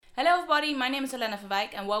Hello everybody, my name is Elena van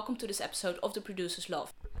Wijk and welcome to this episode of the Producers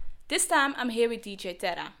Loft. This time I'm here with DJ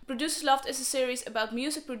Thera. Producers Loft is a series about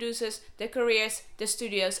music producers, their careers, their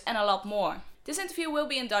studios and a lot more. This interview will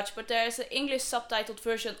be in Dutch, but there is an English subtitled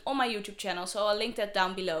version on my YouTube channel, so I'll link that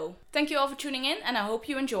down below. Thank you all for tuning in and I hope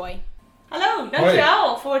you enjoy. Hallo,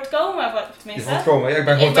 dankjewel voor het komen. Tenminste. Je moet komen, ja, ik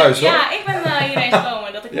ben gewoon thuis hoor. Ja, ik ben hierheen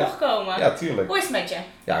gekomen dat ik mocht komen. Ja, tuurlijk. Hoe is het met je?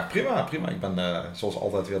 Ja, prima. Ik ben zoals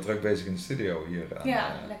altijd weer druk bezig in de studio hier.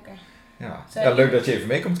 Ja, lekker. Ja, leuk dat je even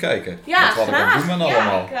mee komt kijken. Ja, wat graag. Ik aan het doen ben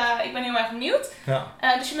allemaal. Ik ben heel erg benieuwd. Ja.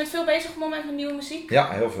 Dus je bent veel bezig op het moment met nieuwe muziek? Ja,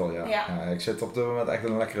 heel veel ja. Ik zit op dit moment echt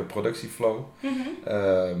in een lekkere productieflow.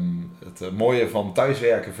 Het mooie van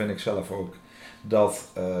thuiswerken vind ik zelf ook dat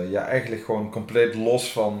je eigenlijk gewoon compleet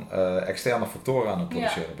los van externe factoren aan het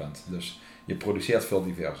produceren bent. Dus je produceert veel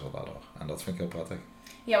diverser daardoor. En dat vind ik heel prettig.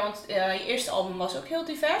 Ja, want je eerste album was ook heel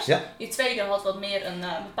divers. Ja. Je tweede had wat meer een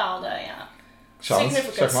bepaalde sound,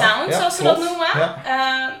 significant sound, zoals ze klopt. dat noemen.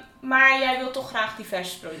 Ja. Maar jij wilt toch graag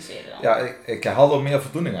divers produceren dan? Ja, ik haal er meer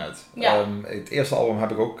voldoening uit. Ja. Het eerste album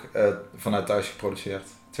heb ik ook vanuit thuis geproduceerd.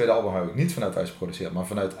 Het tweede album heb ik niet vanuit thuis geproduceerd, maar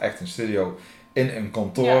vanuit echt een studio in een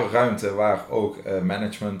kantoorruimte waar ook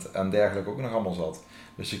management en dergelijke ook nog allemaal zat.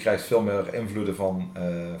 Dus je krijgt veel meer invloeden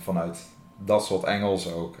vanuit dat soort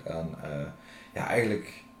angles ook. En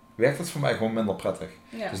eigenlijk werkt het voor mij gewoon minder prettig.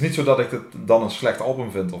 Ja. Het is niet zo dat ik het dan een slecht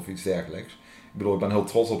album vind of iets dergelijks. Ik bedoel, ik ben heel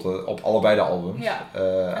trots op allebei de albums. Ja,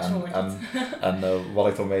 en wat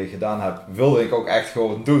ik ermee gedaan heb, wilde ik ook echt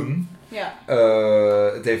gewoon doen. Ja.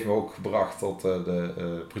 Het heeft me ook gebracht tot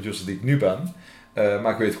de producer die ik nu ben.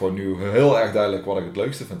 Maar ik weet gewoon nu heel erg duidelijk wat ik het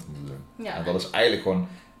leukste vind om te doen. Ja. En dat is eigenlijk gewoon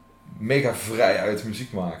mega vrij uit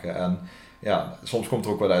muziek maken. En ja, soms komt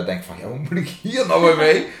er ook wel uit, denk van, hoe moet ik hier nou weer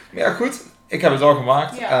mee? Maar ja, goed, ik heb het al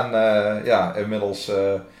gemaakt. Ja. En inmiddels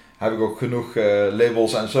heb ik ook genoeg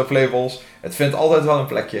labels en sublabels. Het vindt altijd wel een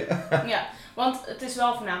plekje. Ja, want het is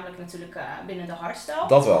wel voornamelijk natuurlijk binnen de hardstyle.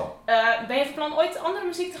 Dat wel. Ben je van plan ooit andere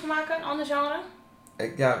muziek te gaan maken, een ander genre?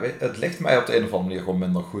 Het ligt mij op de een of andere manier gewoon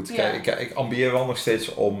minder goed. Ja. Kijk, ik ambieer wel nog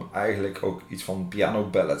steeds om eigenlijk ook iets van piano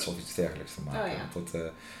ballads of iets dergelijks te maken. Oh,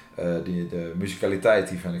 ja. De musicaliteit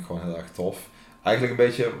die vind ik gewoon heel erg tof. Eigenlijk een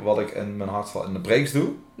beetje wat ik in mijn hardstyle in de breaks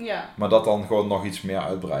doe. Ja. Maar dat dan gewoon nog iets meer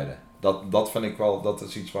uitbreiden. Dat vind ik wel, dat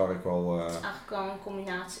is iets waar ik wel... Het is eigenlijk wel een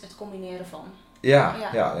combinatie, het combineren van.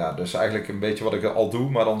 Ja, dus eigenlijk een beetje wat ik al doe,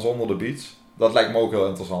 maar dan zonder de beats. Dat lijkt me ook heel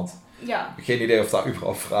interessant. Ja. Geen idee of daar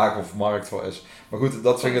überhaupt vraag of markt voor is. Maar goed,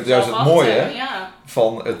 dat vind ik juist het mooie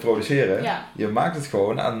van het produceren. Ja. Je maakt het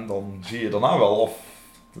gewoon en dan zie je daarna wel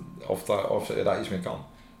of je daar iets mee kan.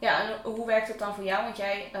 Ja, en hoe werkt het dan voor jou? Want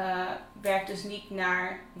jij werkt dus niet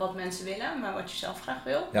naar wat mensen willen, maar wat je zelf graag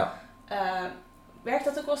wil. Ja. Werkt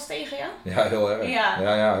dat ook wel eens tegen je? Ja, heel erg.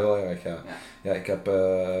 Ja, heel erg. Ja, ik heb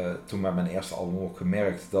toen met mijn eerste album ook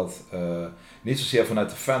gemerkt dat niet zozeer vanuit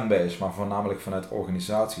de fanbase, maar voornamelijk vanuit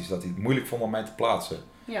organisaties, dat die het moeilijk vonden om mij te plaatsen.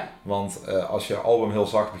 Ja. Want als je album heel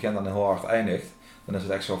zacht begint en heel hard eindigt, dan is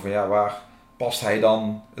het echt zo van waar past hij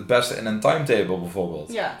dan het beste in een timetable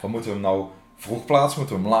bijvoorbeeld? Ja. Van moeten we hem nou vroeg plaatsen,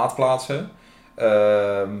 moeten we hem laat plaatsen?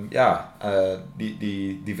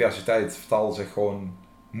 Die diversiteit vertaalde zich gewoon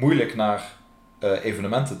moeilijk naar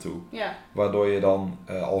evenementen toe. Ja. Waardoor je dan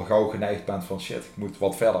al gauw geneigd bent van shit, ik moet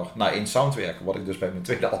wat verder naar één sound werken. Wat ik dus bij mijn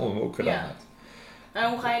tweede album ook gedaan heb. En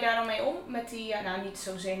hoe ga je daar dan mee om? Met die, niet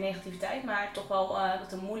zozeer negativiteit, maar toch wel dat het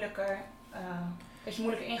dat je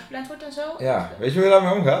moeilijker ingepland wordt en zo? Ja, weet je hoe je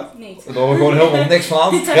daarmee omgaat? Niet. Door er gewoon helemaal niks van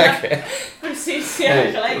aan te trekken. Precies,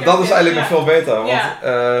 gelijk. Dat is eigenlijk nog veel beter. Want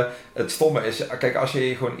het stomme is, kijk, als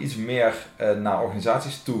je gewoon iets meer naar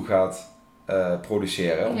organisaties toe gaat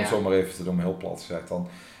produceren, om het zo maar even te doen, heel plat gezegd, dan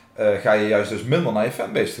ga je juist dus minder naar je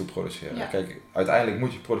fanbase toe produceren. Ja. Kijk, uiteindelijk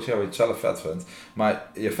moet je produceren wat je zelf vet vindt, maar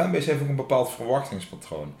je fanbase heeft ook een bepaald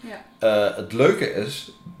verwachtingspatroon. Ja. Het leuke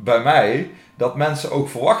is bij mij dat mensen ook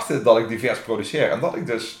verwachten dat ik divers produceer en dat ik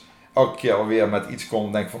dus elke keer weer met iets kom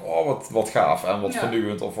en denk van wat gaaf en wat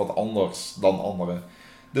vernieuwend of wat anders dan anderen.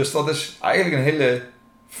 Dus dat is eigenlijk een hele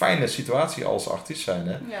fijne situatie als artiest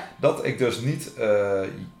zijnde, dat ik dus niet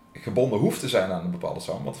gebonden hoef te zijn aan een bepaalde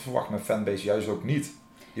sound, want dat verwacht mijn fanbase juist ook niet.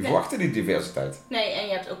 Die verwachten die diversiteit. Nee, en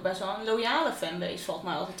je hebt ook best wel een loyale fanbase, valt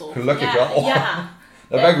mij altijd op. Gelukkig wel. Ja.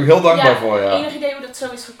 Daar ben ik ook heel dankbaar voor, Enig idee hoe dat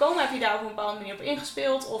zo is gekomen? Heb je daar op een bepaalde manier op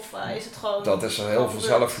ingespeeld? Of is het gewoon... Dat is er heel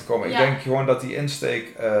vanzelf gekomen. Ik denk gewoon dat die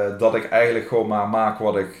insteek, dat ik eigenlijk gewoon maar maak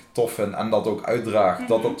wat ik tof vind en dat ook uitdraag,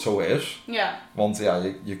 dat het zo is. Ja. Want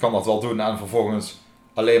je kan dat wel doen en vervolgens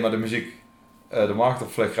alleen maar de muziek de markt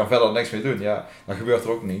op flikkeren en verder niks mee doen, ja, dan gebeurt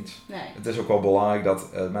er ook niets. Nee. Het is ook wel belangrijk dat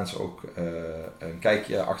mensen ook een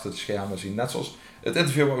kijkje achter de schermen zien. Net zoals het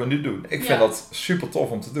interview wat we nu doen. Ik vind dat super tof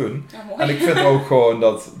om te doen. Ja, mooi. En ik vind ook gewoon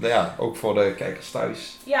dat, ook voor de kijkers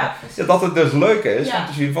thuis, dat het dus leuk is om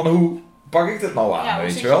te zien van hoe pak ik dit nou aan,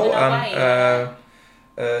 weet je wel.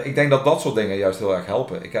 Ik denk dat dat soort dingen juist heel erg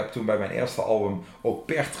helpen. Ik heb toen bij mijn eerste album ook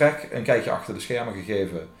per track een kijkje achter de schermen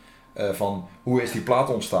gegeven. Van hoe is die plaat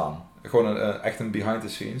ontstaan. Gewoon echt een behind the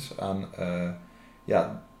scenes. En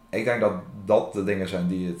ik denk dat dat de dingen zijn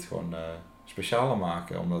die het gewoon specialer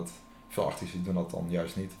maken. Omdat veel artiesten doen dat dan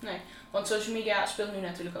juist niet. Nee, want social media speelt nu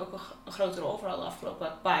natuurlijk ook een grote rol, vooral de afgelopen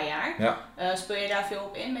paar jaar. Ja. Speel je daar veel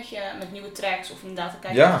op in met nieuwe tracks of inderdaad een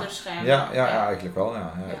kijkje achter de schermen? Ja, eigenlijk wel.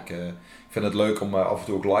 Ja. Ik vind het leuk om af en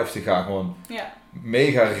toe ook live te gaan. Gewoon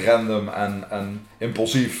mega random en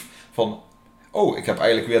impulsief. Van, ik heb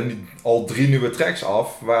eigenlijk weer al 3 nieuwe tracks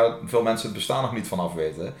af, waar veel mensen het bestaan nog niet van af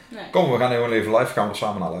weten. Nee. Kom, we gaan gewoon even live, gaan we er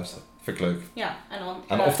samen naar luisteren. Vind ik leuk. Ja,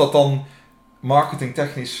 en of dat dan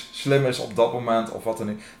marketingtechnisch slim is op dat moment of wat dan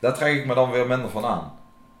niet, daar trek ik me dan weer minder van aan.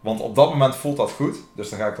 Want op dat moment voelt dat goed, dus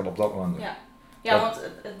dan ga ik dat op dat moment doen. Ja, want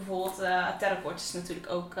bijvoorbeeld Thera is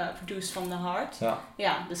natuurlijk ook produced from the heart.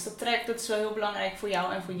 Ja, dus dat track, dat is wel heel belangrijk voor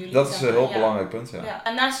jou en voor jullie. Dat is een heel belangrijk punt,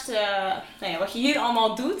 En naast wat je hier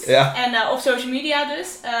allemaal doet, en op social media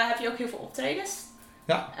dus, heb je ook heel veel optredens.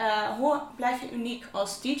 Ja. Hoe blijf je uniek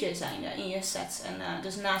als DJ zijnde in je sets en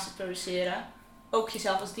dus naast het produceren ook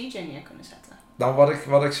jezelf als DJ neer kunnen zetten? Nou,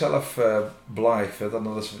 wat ik zelf belangrijk vind, en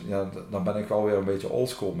dat is, dan ben ik wel weer een beetje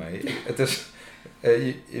oldschool mee. Het is,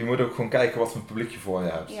 je moet ook gewoon kijken wat voor publiek je voor je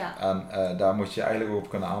hebt. Ja. En daar moet je eigenlijk ook op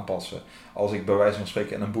kunnen aanpassen. Als ik bij wijze van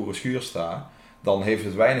spreken in een boerenschuur sta, dan heeft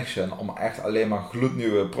het weinig zin om echt alleen maar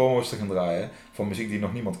gloednieuwe promo's te gaan draaien van muziek die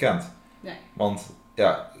nog niemand kent. Nee. Want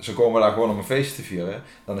ze komen daar gewoon om een feestje te vieren.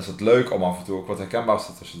 Dan is het leuk om af en toe ook wat herkenbaars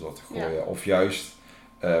tussendoor te gooien. Ja. Of juist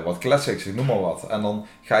wat classics, ik noem maar wat. En dan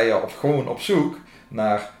ga je gewoon op zoek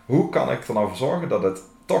naar hoe kan ik er nou voor zorgen dat het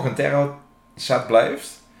toch een Thera set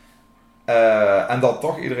blijft. En dat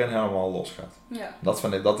toch iedereen helemaal los gaat. Ja. Dat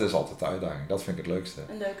is altijd de uitdaging. Dat vind ik het leukste.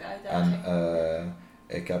 Een leuke uitdaging. En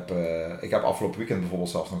ik heb afgelopen weekend bijvoorbeeld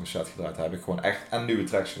zelfs nog een set gedraaid. Daar heb ik gewoon echt en nieuwe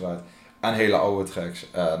tracks gedraaid. En hele oude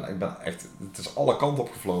tracks. En ik ben echt, het is alle kanten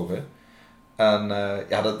op gevlogen. En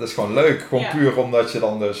dat is gewoon leuk. Gewoon puur omdat je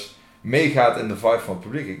dan dus meegaat in de vibe van het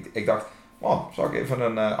publiek. Ik dacht, zal ik even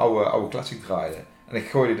een oude classic draaien? En ik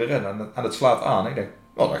gooi die erin en het slaat aan. Ik denk,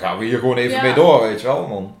 dan gaan we hier gewoon even mee door, weet je wel.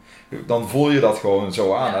 En dan voel je dat gewoon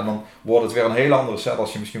zo aan. Ja. En dan wordt het weer een hele andere set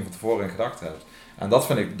als je misschien van tevoren in gedachten hebt. En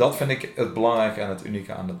dat vind ik het belangrijke en het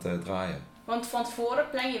unieke aan het draaien. Want van tevoren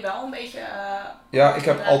plan je wel een beetje... ik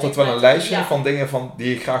heb altijd wel een lijstje van dingen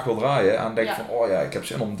die ik graag wil draaien. En denk van, ik heb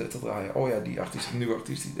zin om dit te draaien. Die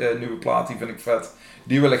nieuwe plaat, die vind ik vet.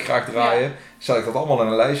 Die wil ik graag draaien. Zet ik dat allemaal in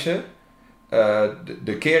een lijstje.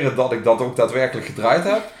 De keren dat ik dat ook daadwerkelijk gedraaid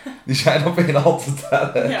heb, die zijn op één hand te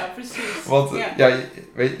tellen. Ja, precies. Want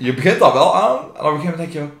je begint daar wel aan. En op een gegeven moment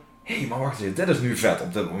denk je, hé, maar wacht eens, dit is nu vet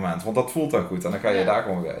op dit moment. Want dat voelt dan goed. En dan ga je daar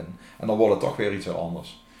gewoon weer in. En dan wordt het toch weer iets heel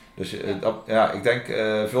anders. Dus ik denk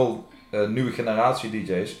veel nieuwe generatie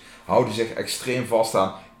DJ's houden zich extreem vast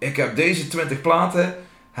aan. Ik heb deze 20 platen,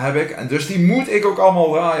 en dus die moet ik ook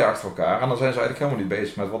allemaal draaien achter elkaar. En dan zijn ze eigenlijk helemaal niet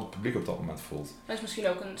bezig met wat het publiek op dat moment voelt. Dat is misschien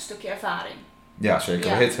ook een stukje ervaring. Ja,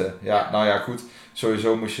 zeker weten. Nou ja, goed.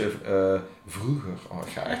 Sowieso moest je vroeger...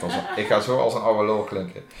 ik ga zo als een oude lul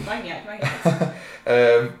klinken. Maakt niet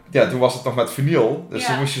uit. Toen was het nog met vinyl. Dus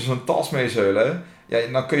dan moest je zo'n tas meezeulen. Ja,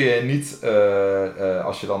 dan kun je niet,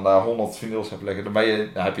 als je dan daar 100 vinyls hebt liggen,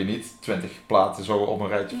 dan heb je niet 20 platen zo op een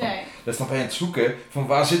rijtje van. Nee. Dus dan ben je aan het zoeken van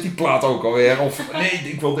waar zit die plaat ook alweer? Of nee,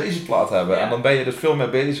 ik wil deze plaat hebben. Ja. En dan ben je dus veel meer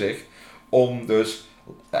bezig om dus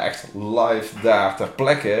echt live daar ter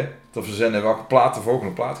plekke te verzinnen welke plaat de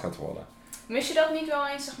volgende plaat gaat worden. Mis je dat niet wel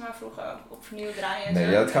eens, zeg maar, vroeger op vernieuw draaien?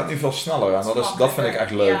 Nee, het gaat nu veel sneller en dat vind ik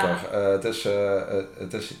echt leuker.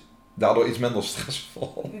 Het is daardoor iets minder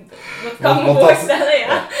stressvol. Dat kan ik me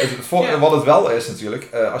voorstellen, Wat het wel is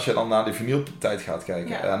natuurlijk, als je dan naar de vinyltijd gaat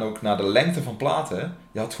kijken en ook naar de lengte van platen,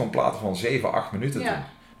 je had gewoon platen van 7, 8 minuten toen.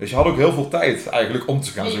 Dus je had ook heel veel tijd eigenlijk om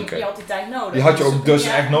te gaan zoeken. Je had die tijd nodig. Die had je ook dus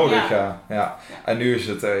echt nodig, ja. En nu is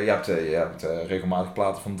het, je hebt regelmatig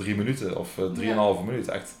platen van 3 minuten of 3,5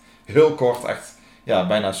 minuten. Echt heel kort, echt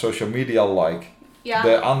bijna social media-like. Ja.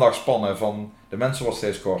 De aandachtspannen van de mensen wordt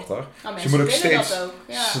steeds korter. Dus je moet ook steeds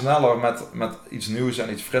sneller met iets nieuws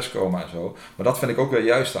en iets fris komen en zo. Maar dat vind ik ook weer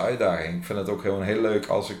juist de uitdaging. Ik vind het ook gewoon heel leuk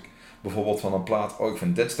als ik bijvoorbeeld van een plaat, ik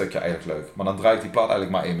vind dit stukje eigenlijk leuk. Maar dan draai ik die plaat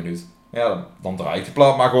eigenlijk maar 1 minuut. Ja, dan draai ik die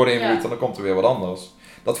plaat maar gewoon 1 minuut en dan komt er weer wat anders.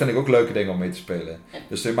 Dat vind ik ook leuke dingen om mee te spelen.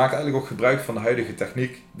 Dus je maakt eigenlijk ook gebruik van de huidige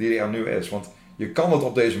techniek die er nu is. Want je kan het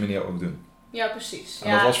op deze manier ook doen. Ja, precies.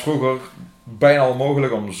 En dat was vroeger bijna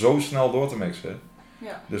onmogelijk om zo snel door te mixen.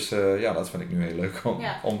 Ja. Dus dat vind ik nu heel leuk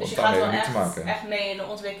om dus je daarmee gaat wel mee te maken. echt mee in de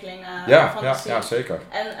ontwikkeling van de de scene. Ja, zeker.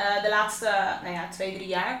 En de laatste 2-3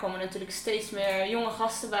 jaar komen natuurlijk steeds meer jonge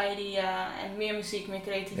gasten bij die en meer muziek, meer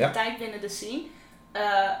creativiteit binnen de scene.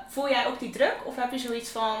 Voel jij ook die druk of heb je zoiets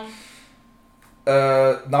van...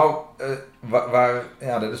 dat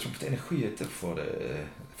is meteen een goede tip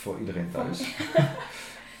voor iedereen thuis.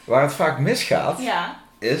 Waar het vaak misgaat,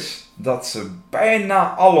 is dat ze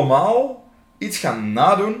bijna allemaal iets gaan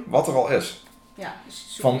nadoen wat er al is. Ja,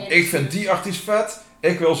 dus van, ik vind die artiest vet,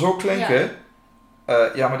 ik wil zo klinken.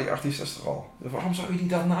 Maar die artiest is er al. Dus waarom zou je die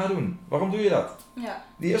dan nadoen? Waarom doe je dat? Ja.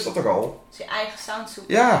 Die is er toch al? Dus je eigen sound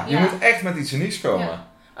zoeken. Ja, je moet echt met iets unieks komen. Ja.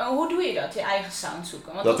 Hoe doe je dat, je eigen sound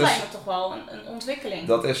zoeken? Want dat lijkt me toch wel een ontwikkeling.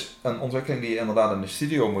 Dat is een ontwikkeling die je inderdaad in de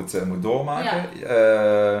studio moet doormaken.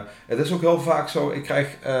 Ja. Het is ook heel vaak zo, ik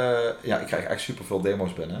krijg echt superveel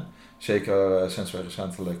demo's binnen. Zeker sinds we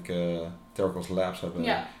recentelijk Thera Labs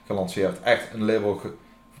hebben gelanceerd. Echt een label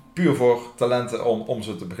puur voor talenten om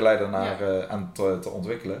ze te begeleiden en te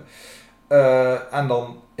ontwikkelen. En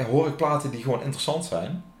dan hoor ik platen die gewoon interessant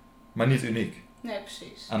zijn, maar niet uniek. Nee,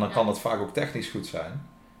 precies. En dan kan het vaak ook technisch goed zijn.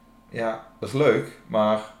 Ja, dat is leuk,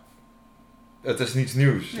 maar het is niets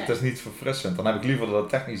nieuws. Nee. Het is niet verfrissend. Dan heb ik liever dat het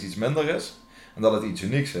technisch iets minder is en dat het iets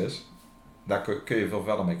unieks is. Daar kun je veel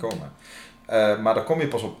verder mee komen. Maar daar kom je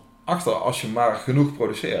pas op achter als je maar genoeg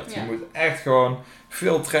produceert. Ja. Je moet echt gewoon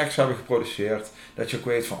veel tracks hebben geproduceerd. Dat je ook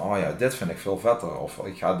weet van, dit vind ik veel vetter. Of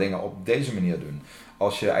ik ga dingen op deze manier doen.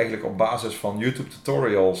 Als je eigenlijk op basis van YouTube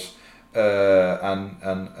tutorials en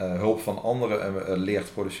hulp van anderen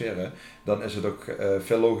leert produceren, dan is het ook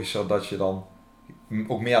veel logischer dat je dan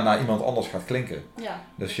ook meer naar iemand anders gaat klinken. Ja,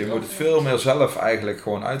 dus je moet het veel meer zelf eigenlijk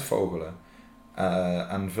gewoon uitvogelen.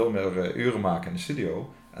 En veel meer uren maken in de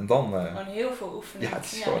studio. En dan... gewoon heel veel oefenen. Ja, het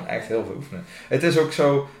is gewoon echt heel veel oefenen. Het is ook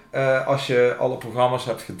zo, als je alle programma's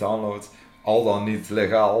hebt gedownload, al dan niet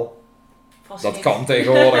legaal. Vast dat niet. Kan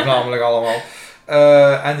tegenwoordig namelijk allemaal.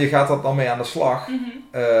 En je gaat dat dan mee aan de slag.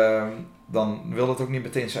 Mm-hmm. Dan wil het ook niet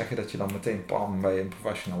meteen zeggen dat je dan meteen bij een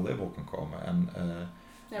professional label kan komen. En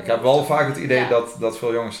ik heb wel vaak het idee dat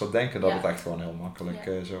veel jongens dat denken, dat het echt gewoon heel makkelijk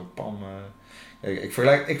zo ik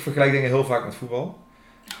vergelijk dingen heel vaak met voetbal.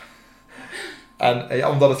 En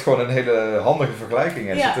omdat het gewoon een hele handige vergelijking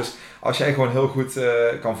is. Ja. Dus als jij gewoon heel goed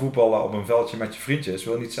kan voetballen op een veldje met je vriendjes,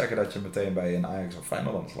 wil niet zeggen dat je meteen bij een Ajax of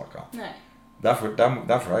Feyenoord aan de slag kan. Nee. Daar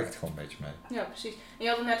vergelijk ik het gewoon een beetje mee. Ja, precies. En je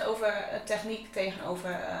had het net over techniek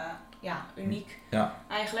tegenover uniek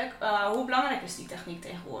eigenlijk. Hoe belangrijk is die techniek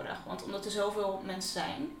tegenwoordig? Want omdat er zoveel mensen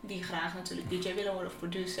zijn die graag natuurlijk DJ willen worden of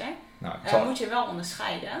producer, moet je wel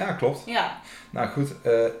onderscheiden. Ja, klopt. Ja. Nou goed,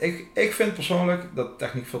 ik vind persoonlijk dat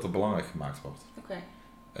techniek veel te belangrijk gemaakt wordt. Okay.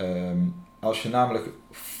 Als je namelijk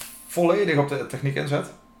volledig op de techniek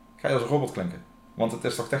inzet, ga je als een robot klinken. Want het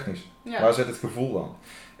is toch technisch? Ja. Waar zit het gevoel dan?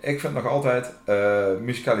 Ik vind nog altijd,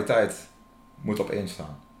 muzikaliteit moet op één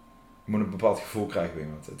staan. Je moet een bepaald gevoel krijgen bij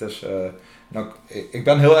iemand. Het is, ik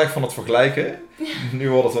ben heel erg van het vergelijken. Nu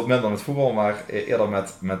wordt het wat minder met voetbal, maar eerder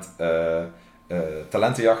met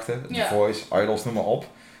talentenjachten, The Voice, Idols, noem maar op.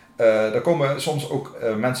 Daar komen soms ook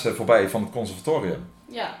mensen voorbij van het conservatorium.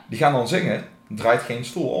 Ja. Die gaan dan zingen, draait geen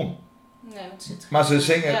stoel om. Nee, dat zit maar ze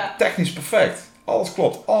zingen technisch perfect. Alles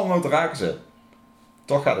klopt, alle noten raken ze.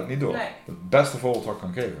 Toch gaat het niet door. Nee. Het beste voorbeeld wat ik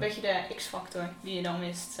kan geven. Beetje de X-factor die je dan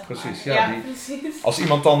mist. Zeg precies, maar. Precies. Als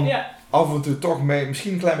iemand dan af en toe toch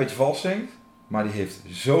misschien een klein beetje vals zingt, maar die heeft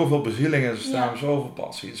zoveel bezieling in zijn stem, zoveel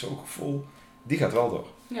passie, zo'n gevoel, die gaat wel door.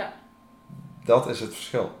 Ja. Dat is het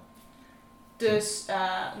verschil. Dus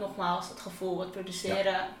nogmaals, het gevoel, het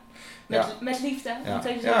produceren met liefde.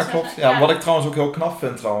 Ja, klopt. Ja, wat ik trouwens ook heel knap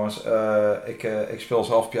vind trouwens, ik speel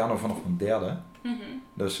zelf piano vanaf mijn derde. Mm-hmm.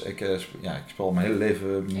 Dus ik speel mijn hele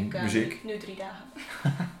leven muziek. Nu 3 dagen.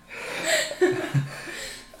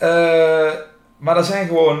 Maar er zijn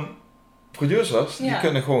gewoon producers die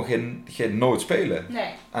kunnen gewoon geen noot spelen.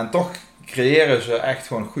 Nee. En toch creëren ze echt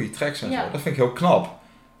gewoon goede tracks en zo. Dat vind ik heel knap.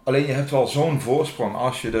 Alleen je hebt wel zo'n voorsprong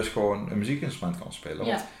als je dus gewoon een muziekinstrument kan spelen.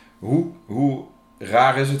 Want hoe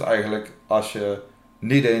raar is het eigenlijk als je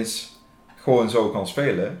niet eens gewoon zo kan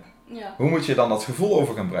spelen? Ja. Hoe moet je dan dat gevoel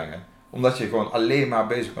over gaan brengen? Omdat je gewoon alleen maar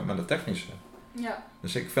bezig bent met het technische. Ja.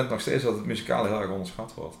 Dus ik vind nog steeds dat het muzikale heel erg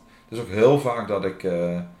onderschat wordt. Het is ook heel vaak dat ik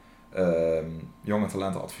jonge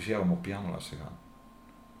talenten adviseer om op pianoles te gaan.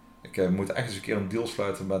 Ik moet echt eens een keer een deal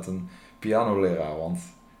sluiten met een pianoleraar, want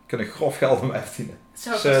ik kan grof geld om mij verdienen.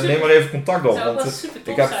 Dus neem maar even contact op, want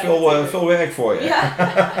ik heb veel werk voor je.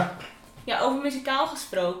 Ja. Ja, over muzikaal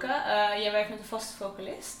gesproken. Jij werkt met een vaste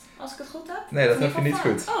vocalist, als ik het goed heb. Nee, dat heb je niet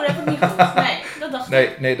goed. Oh, dat heb ik niet goed. Nee, dat dacht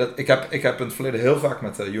ik. Nee, ik heb in het verleden heel vaak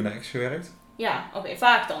met UNX gewerkt. Ja, oké,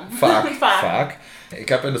 vaak dan. Vaak. Ik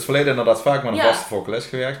heb in het verleden inderdaad vaak met een vaste vocalist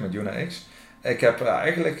gewerkt, met UNX. Ik heb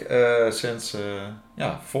eigenlijk sinds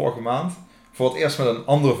vorige maand voor het eerst met een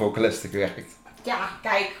andere vocalist gewerkt. Ja,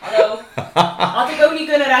 kijk, hallo. Had ik ook niet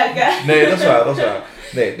kunnen ruiken. Nee, dat is waar.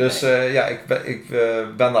 Nee, dus ik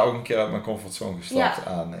ben daar ook een keer uit mijn comfortzone gestapt.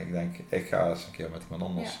 Ja. En ik denk, ik ga eens een keer met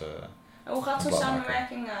iemand anders... Hoe gaat zo'n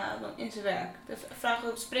samenwerking dan in zijn werk? De vraag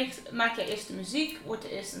maak je eerst de muziek? Wordt er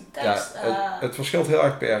eerst een tekst? Ja, het verschilt heel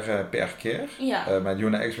erg per keer. Ja. Met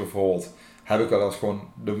UNX bijvoorbeeld heb ik wel eens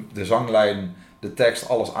gewoon de zanglijn, de tekst,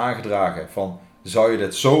 alles aangedragen van... Zou je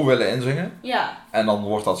dit zo willen inzingen? Ja. En dan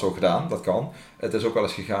wordt dat zo gedaan, dat kan. Het is ook wel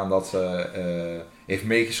eens gegaan dat ze heeft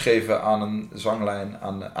meegeschreven aan een zanglijn,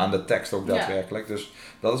 aan de tekst ook daadwerkelijk. Ja. Dus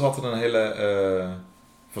dat is altijd een hele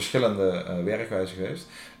verschillende werkwijze geweest.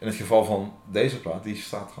 In het geval van deze plaat, die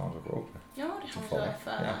staat trouwens ook open. Ja, die gaan we zo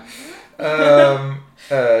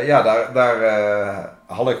even... daar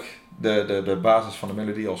had ik de basis van de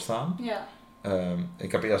melodie al staan. Ja.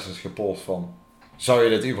 Ik heb eerst eens gepolst van... Zou je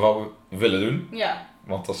dit überhaupt willen doen? Ja.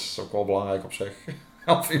 Want dat is ook wel belangrijk op zich.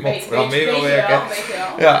 Of iemand eraan mee wil werken.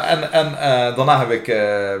 Wel. Ja, en daarna heb ik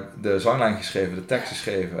de zanglijn geschreven, de tekst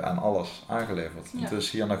geschreven en alles aangeleverd. Ja.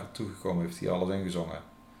 Dus hier naartoe gekomen, heeft hij alles ingezongen.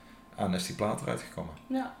 En is die plaat eruit gekomen.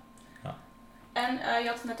 Ja. En je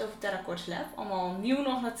had het net over Thera Lab, allemaal nieuw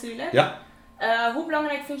nog natuurlijk. Ja. Hoe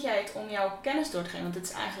belangrijk vind jij het om jouw kennis door te geven? Want het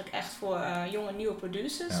is eigenlijk echt voor jonge nieuwe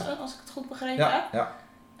producers, als ik het goed begrepen heb. Ja.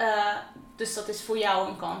 Dus dat is voor jou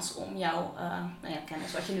een kans om jouw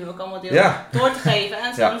kennis, wat je nu ook allemaal deelt, door te geven en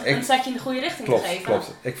een zetje in de goede richting te geven.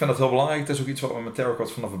 Klopt. Ik vind dat heel belangrijk. Het is ook iets wat we met Thera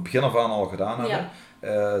vanaf het begin af aan al gedaan hebben.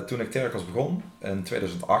 Ja. Toen ik Thera begon, in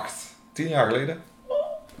 2008, 10 jaar geleden,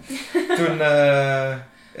 toen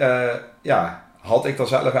had ik daar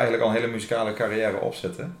zelf eigenlijk al een hele muzikale carrière op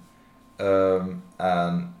zitten.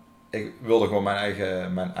 En ik wilde gewoon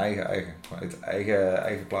mijn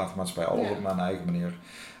eigen platenmaatschappij, alles op mijn eigen manier.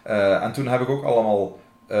 En toen heb ik ook allemaal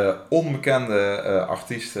onbekende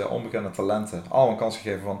artiesten, onbekende talenten, allemaal kans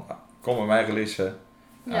gegeven van kom bij mij releasen.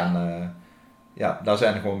 Ja. En daar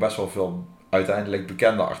zijn er gewoon best wel veel uiteindelijk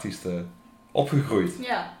bekende artiesten opgegroeid.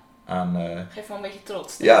 Ja. En, geef wel een beetje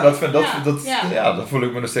trots. Ja, dat voel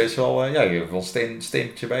ik me nog steeds wel. Je hebt wel een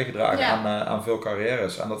steentje bijgedragen aan veel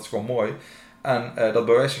carrières en dat is gewoon mooi. En dat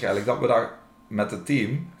bewijst zich eigenlijk dat we daar met het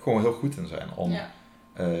team gewoon heel goed in zijn om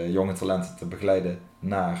jonge talenten te begeleiden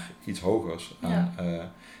naar iets hogers. En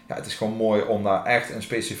het is gewoon mooi om daar echt een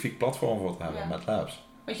specifiek platform voor te hebben met labs.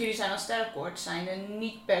 Want jullie zijn als Thera zijn er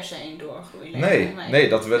niet per se een doorgroeien. Nee,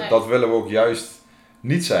 dat willen we ook juist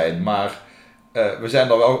niet zijn. Maar we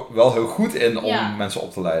zijn er wel heel goed in om mensen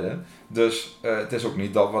op te leiden. Dus het is ook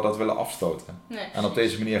niet dat we dat willen afstoten. Nee, en op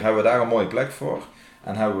deze manier hebben we daar een mooie plek voor.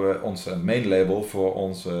 En hebben we ons main label voor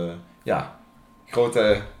onze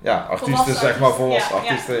grote artiesten, zeg maar, volwassen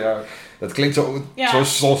artiesten. Ja. Dat klinkt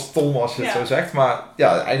zo stom als je het zo zegt, maar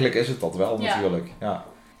eigenlijk is het dat wel natuurlijk. Ja.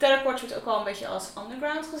 Thera wordt ook wel een beetje als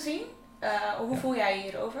underground gezien. Hoe voel jij je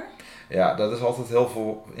hierover? Ja, dat is altijd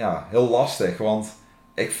heel lastig, want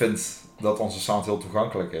ik vind dat onze sound heel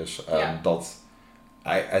toegankelijk is. En dat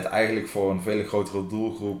het eigenlijk voor een veel grotere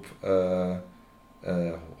doelgroep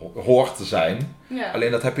hoort te zijn. Ja.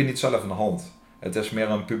 Alleen dat heb je niet zelf in de hand. Het is meer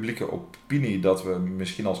een publieke opinie dat we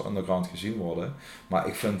misschien als underground gezien worden. Maar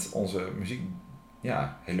ik vind onze muziek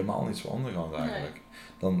helemaal niet zo underground eigenlijk.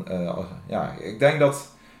 Ik denk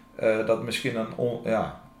dat misschien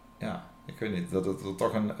ik weet niet, dat het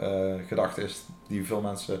toch een gedachte is die veel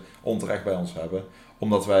mensen onterecht bij ons hebben.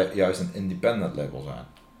 Omdat wij juist een independent label zijn.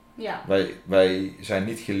 Ja. Wij zijn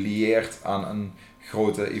niet gelieerd aan een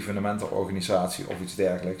grote evenementenorganisatie of iets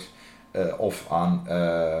dergelijks. Of aan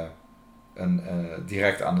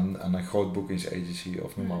direct aan een groot boekingsagency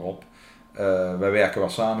of noem maar op. Wij werken wel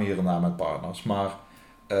samen hier en daar met partners, maar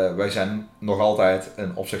wij zijn nog altijd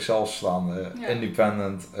een op zichzelf staande,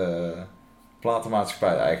 independent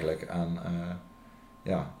platenmaatschappij eigenlijk. En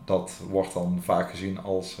dat wordt dan vaak gezien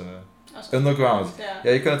als underground.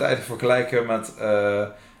 Ja, je kunt het eigenlijk vergelijken met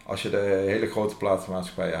als je de hele grote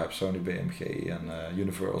platenmaatschappijen hebt, Sony, BMG en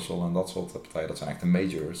Universal en dat soort partijen, dat zijn echt de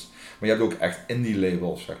majors. Maar je hebt ook echt indie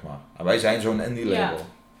labels, zeg maar. En wij zijn zo'n indie label.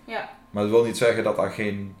 Ja. Maar dat wil niet zeggen dat daar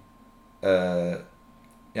geen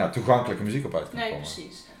toegankelijke muziek op uit kan komen. Nee,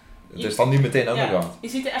 precies. Het is dan niet meteen underground. Je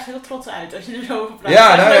ziet er echt heel trots uit als je er zo over praat.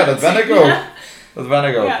 Ja, nou ja, dat ben ik ook. Dat ben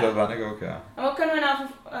ik ook, ja. En wat kunnen we nou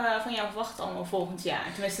van jou verwachten allemaal volgend jaar?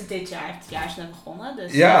 Tenminste dit jaar, het jaar is net begonnen,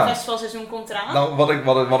 dus het festivalseizoen komt eraan. Nou,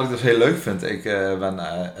 wat ik dus heel leuk vind, ik ben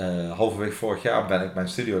halverwege vorig jaar ben ik mijn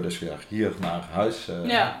studio dus weer hier naar huis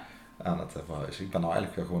aan het verhuizen. Ik ben nou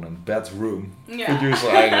eigenlijk weer gewoon een bedroom producer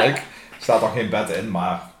eigenlijk. Er staat nog geen bed in,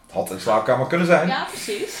 maar het had een slaapkamer kunnen zijn. Ja,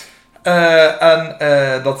 precies.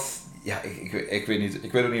 Dat... Ja, ik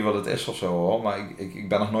weet ook niet wat het is of zo hoor, maar ik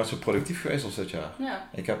ben nog nooit zo productief geweest als dit jaar. Ja.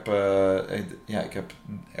 Ik heb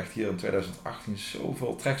echt hier in 2018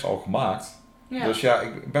 zoveel tracks al gemaakt. Ja. Dus ja,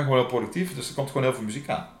 ik ben gewoon heel productief, dus er komt gewoon heel veel muziek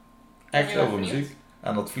aan. Echt heel veel muziek.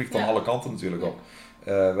 En dat vliegt dan alle kanten natuurlijk op.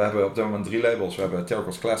 We hebben op dit moment 3 labels. We hebben Thera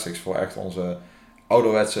Classics voor echt onze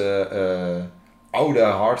ouderwetse, oude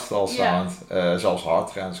hardstyle sound. Zelfs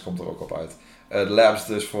hardtrance komt er ook op uit. De Labs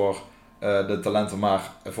dus voor... de talenten, maar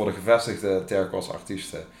voor de gevestigde Thera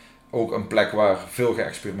artiesten ook een plek waar veel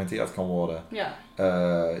geëxperimenteerd kan worden. Ja.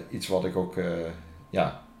 Iets wat ik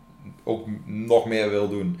ook nog meer wil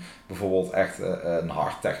doen. Bijvoorbeeld echt een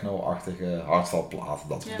hard techno-achtige hardstyle plaat,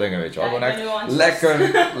 dat soort dingen, weet je wel. Gewoon echt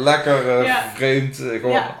lekker vreemd,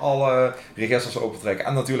 gewoon alle registers opentrekken.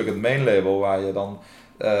 En natuurlijk het main label waar je dan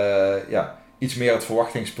iets meer het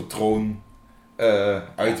verwachtingspatroon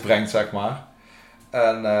uitbrengt, zeg maar.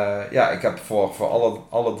 En ik heb voor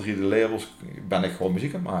alle 3 de labels ben ik gewoon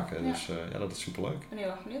muziek aan het maken. Dus dat is superleuk. Ik ben heel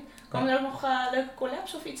erg benieuwd. Komen er ook nog leuke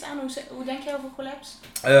collabs of iets aan? Hoe denk je over collabs?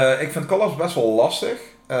 Ik vind collabs best wel lastig.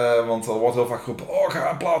 Want er wordt heel vaak geroepen,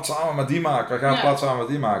 ga een plaat samen met die maken. Ga een plaat samen met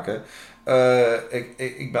die maken.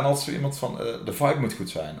 Ik ben altijd zo iemand van, de vibe moet goed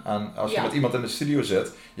zijn. En als je met iemand in de studio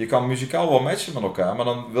zit, je kan muzikaal wel matchen met elkaar. Maar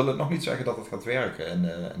dan wil het nog niet zeggen dat het gaat werken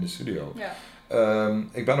in de studio. Ja.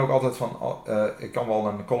 Ik ben ook altijd van, ik kan wel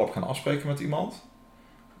een collab gaan afspreken met iemand,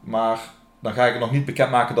 maar dan ga ik het nog niet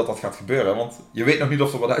bekendmaken dat dat gaat gebeuren, want je weet nog niet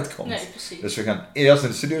of er wat uitkomt. Nee, precies. Dus we gaan eerst in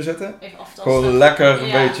de studio zitten, gewoon lekker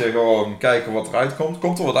een beetje gewoon kijken wat eruit komt.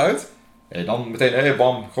 Komt er wat uit? Dan meteen,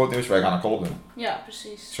 bam, groot nieuws, wij gaan een collab doen. Ja,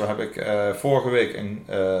 precies. Zo heb ik vorige week een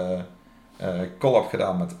collab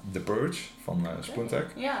gedaan met The Purge van Spoontech.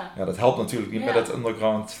 Ja, dat helpt natuurlijk niet met het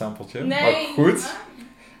underground stempeltje, maar goed.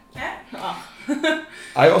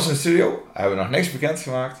 Hij was in de studio, we hebben nog niks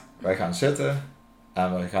bekendgemaakt. Wij gaan zitten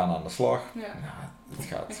en we gaan aan de slag. Ja. Het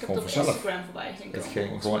gaat gewoon vanzelf. Instagram voorbij zien komen. Het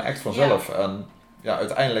ging gewoon echt vanzelf. Ja. En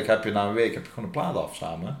uiteindelijk heb je na een week gewoon een plaat af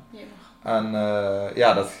samen. Ja. En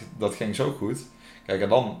dat ging zo goed. Kijk, en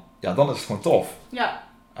dan is het gewoon tof. Ja.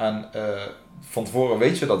 En van tevoren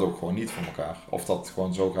weet je dat ook gewoon niet van elkaar. Of dat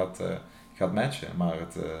gewoon zo gaat matchen. Maar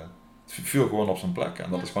het viel gewoon op zijn plek. En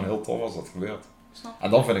dat is gewoon heel tof als dat gebeurt. En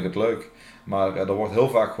dan vind ik het leuk. Maar er wordt heel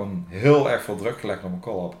vaak gewoon heel erg veel druk gelegd op een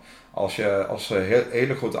collab. Als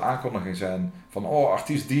hele grote aankondigingen zijn van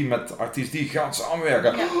artiest die met artiest die gaan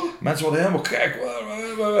samenwerken. Ja. Mensen worden helemaal gek.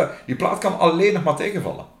 Die plaat kan alleen nog maar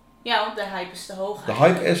tegenvallen. Ja, want de hype is te hoog. De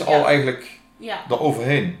hype is al eigenlijk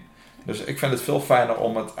eroverheen. Dus ik vind het veel fijner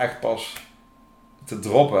om het echt pas te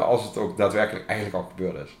droppen als het ook daadwerkelijk eigenlijk al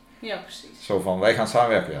gebeurd is. Ja, precies. Zo van, wij gaan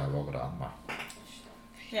samenwerken. Ja, dat hebben we gedaan. Maar...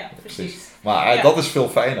 Ja, precies. Maar dat is veel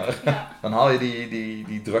fijner. Ja. Dan haal je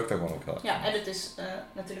die druk er gewoon ook uit. Ja, en het is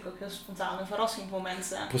natuurlijk ook heel spontaan een verrassing voor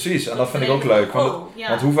mensen. Precies, en dat vind ik ook leuk.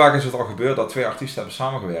 Want hoe vaak is het al gebeurd dat 2 artiesten hebben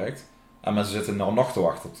samengewerkt en mensen zitten nou nog te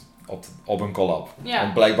wachten op een collab. Ja.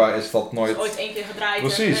 Want blijkbaar is dat nooit... Het is ooit 1 keer gedraaid.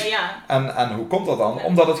 Precies. En hoe komt dat dan? Ja.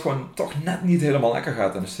 Omdat het gewoon toch net niet helemaal lekker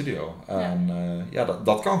gaat in de studio. En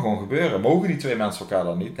dat kan gewoon gebeuren. Mogen die 2 mensen elkaar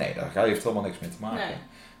dan niet? Nee, daar heeft helemaal niks mee te maken. Nee.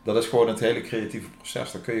 Dat is gewoon het hele creatieve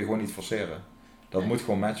proces. Dat kun je gewoon niet forceren. Dat moet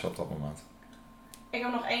gewoon matchen op dat moment. Ik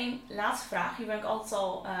heb nog 1 laatste vraag. Hier heb ik me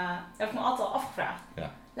altijd al afgevraagd.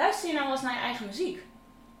 Ja. Luister je nou wel eens naar je eigen muziek?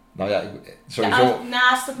 Nou ja, sowieso...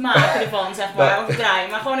 naast het maken ervan, zeg maar, of draaien.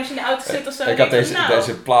 Maar gewoon als je in de auto zit of zo. Ik had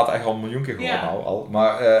deze plaat echt al 1 miljoen keer gehoord al.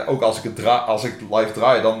 Maar ook als ik live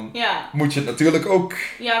draai, dan moet je het natuurlijk ook...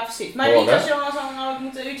 Ja, precies. Maar niet als je dan zo, ik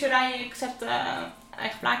moet een uurtje rijden, ik zet...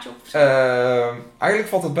 eigen plaatje op? Eigenlijk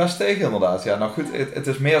valt het best tegen inderdaad. Ja, nou goed, het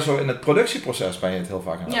is meer zo in het productieproces ben je het heel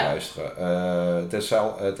vaak aan het luisteren.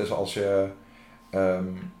 Het is als je...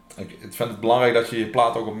 ik vind het belangrijk dat je je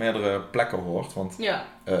plaat ook op meerdere plekken hoort. Want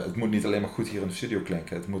het moet niet alleen maar goed hier in de studio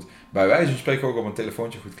klinken. Het moet bij wijze van spreken ook op een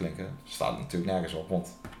telefoontje goed klinken. Dat staat natuurlijk nergens op.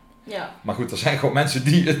 Maar goed, er zijn gewoon mensen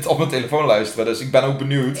die het op een telefoon luisteren. Dus ik ben ook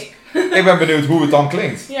benieuwd. Ik ben benieuwd hoe het dan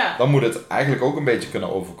klinkt. Ja. Dan moet het eigenlijk ook een beetje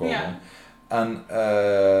kunnen overkomen. Ja. En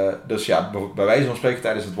dus bij wijze van spreken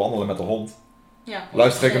tijdens het wandelen met de hond,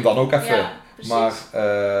 luister ik hem dan ook even. Ja, maar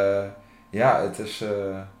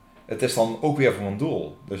het het is dan ook weer voor een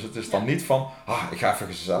doel. Dus het is dan niet van, ik ga even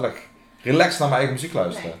gezellig, relax naar mijn eigen muziek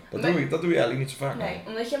luisteren. Nee. Dat doe je eigenlijk niet zo vaak. Nee,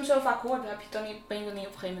 omdat je hem zo vaak hoort, ben je dan niet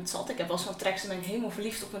op een gegeven moment zat. Ik heb wel zo'n tracks en ben ik helemaal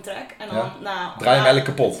verliefd op een track. En dan draai je hem eigenlijk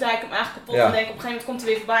kapot. Draai ik hem eigenlijk kapot en denk op een gegeven moment komt hij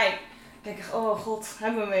weer voorbij. Dan denk ik, oh god,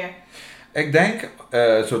 hebben we hem weer. Ik denk,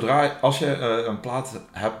 als je een plaat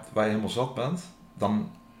hebt waar je helemaal zat bent,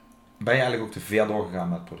 dan ben je eigenlijk ook te ver doorgegaan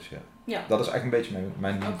met produceren. Ja. Dat is echt een beetje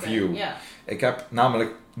mijn view. Ja. Ik heb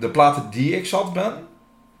namelijk de platen die ik zat ben,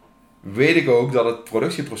 weet ik ook dat het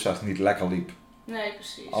productieproces niet lekker liep. Nee,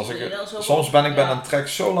 precies. Soms ben ik bij een track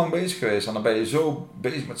zo lang bezig geweest en dan ben je zo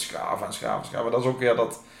bezig met schaven. Dat is ook weer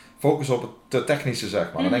dat focus op het te technische,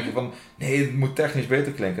 zeg maar. Dan denk je van, nee, het moet technisch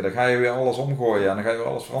beter klinken. Dan ga je weer alles omgooien en dan ga je weer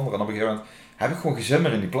alles veranderen. En op een gegeven moment heb ik gewoon geen zin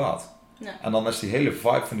meer in die plaat. Ja. En dan is die hele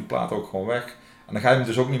vibe van die plaat ook gewoon weg. En dan ga je hem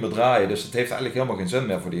dus ook niet meer draaien. Dus het heeft eigenlijk helemaal geen zin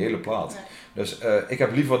meer voor die hele plaat. Nee. Dus ik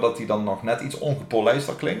heb liever dat die dan nog net iets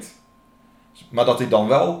ongepolijster klinkt. Maar dat hij dan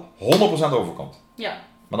wel 100% overkomt. Ja.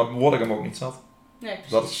 Maar dan word ik hem ook niet zat. Nee,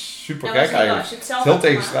 precies. Dat is super gek eigenlijk. Het is heel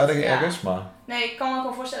tegenstrijdig ergens, maar... Nee, ik kan me ook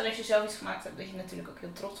wel voorstellen als je zelf iets gemaakt hebt, dat je natuurlijk ook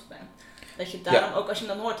heel trots op bent. Dat je daarom ook als je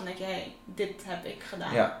hem dan hoort, dan denk je, hé, dit heb ik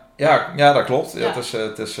gedaan. Ja, dat klopt. Ja.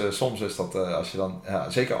 Soms is dat, als je dan,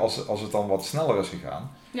 zeker als het dan wat sneller is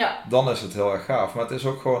gegaan, dan is het heel erg gaaf. Maar het is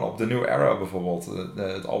ook gewoon op de New Era bijvoorbeeld,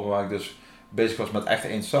 het album waar ik dus bezig was met echt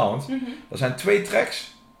één sound. Er zijn 2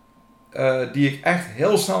 tracks die ik echt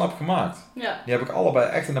heel snel heb gemaakt. Ja. Die heb ik allebei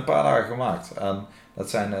echt in een paar dagen gemaakt. En dat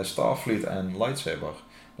zijn Starfleet en Lightsaber.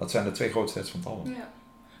 Dat zijn de 2 grootste hits van het album. Ja.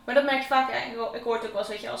 Maar dat merk je vaak, ik hoor het ook wel eens,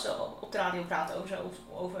 weet je, als ze op de radio praten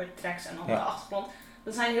over tracks en op de achtergrond.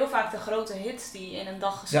 Dat zijn heel vaak de grote hits die in een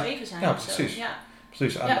dag geschreven zijn. Ja, precies. Ja.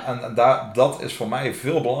 Precies. En dat is voor mij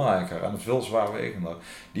veel belangrijker en veel zwaarwegender.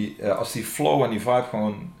 Als die flow en die vibe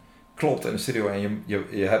gewoon klopt in de studio en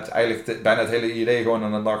je hebt eigenlijk bijna het hele idee gewoon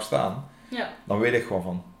aan een dag staan, dan weet ik gewoon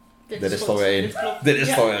van, dit is er weer één. Dit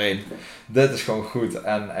is er weer één. Dit is gewoon goed.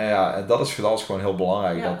 En dat is gewoon heel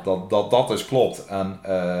belangrijk. Dat dus klopt. En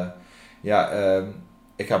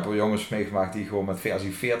ik heb jongens meegemaakt die gewoon met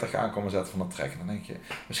versie 40 aankomen zetten van een track. En dan denk je,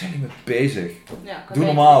 we zijn niet mee bezig. Doe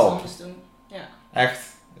normaal. Ja. Echt.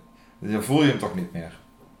 Dan voel je hem toch niet meer.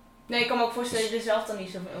 Nee, ik kan me ook voorstellen dat je er zelf dan niet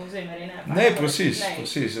zoveel zin meer in hebt. Nee,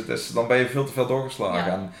 precies. Dan ben je veel te veel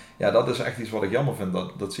doorgeslagen. Ja. En dat is echt iets wat ik jammer vind.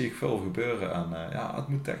 Dat zie ik veel gebeuren. En het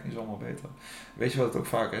moet technisch allemaal beter. Weet je wat het ook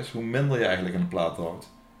vaak is? Hoe minder je eigenlijk in de plaat houdt,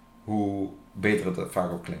 hoe beter het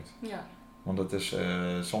vaak ook klinkt. Ja. Want het is,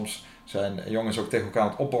 soms zijn jongens ook tegen elkaar aan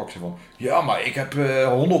het opboksen van, ja, maar ik heb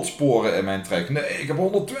 100 sporen in mijn track. Nee, ik heb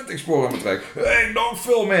 120 sporen in mijn track. Hey, nog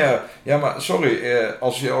veel meer. Ja, maar sorry,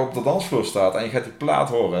 als je op de dansvloer staat en je gaat die plaat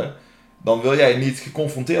horen, dan wil jij niet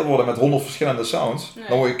geconfronteerd worden met 100 verschillende sounds. Nee.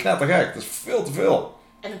 Dan word je knettergek. Dat is veel te veel.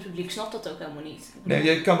 En het publiek snapt dat ook helemaal niet. Nee,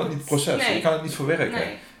 je kan het niet processen. Je kan het niet verwerken.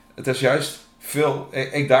 Nee. Het is juist veel,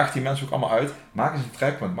 ik daag die mensen ook allemaal uit. Maak eens een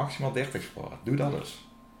track met maximaal 30 sporen. Doe dat eens.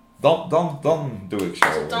 Dan doe ik zo.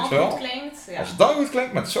 Als het dan goed klinkt. Ja. Als het dan goed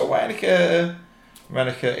klinkt met zo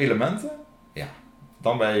weinig elementen,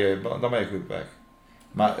 dan ben je goed weg.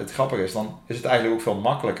 Maar het grappige is, dan is het eigenlijk ook veel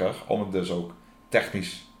makkelijker om het dus ook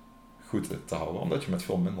technisch goed te houden. Omdat je met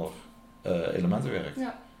veel minder elementen werkt.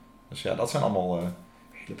 Ja. Dus dat zijn allemaal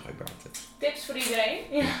hele bruikbare tips. Tips voor iedereen.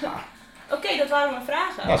 Ja. Oké, dat waren mijn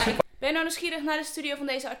vragen. Ja, ben je nou nieuwsgierig naar de studio van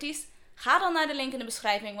deze artiest? Ga dan naar de link in de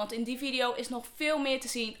beschrijving, want in die video is nog veel meer te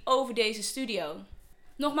zien over deze studio.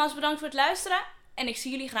 Nogmaals bedankt voor het luisteren en ik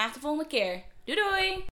zie jullie graag de volgende keer. Doei doei!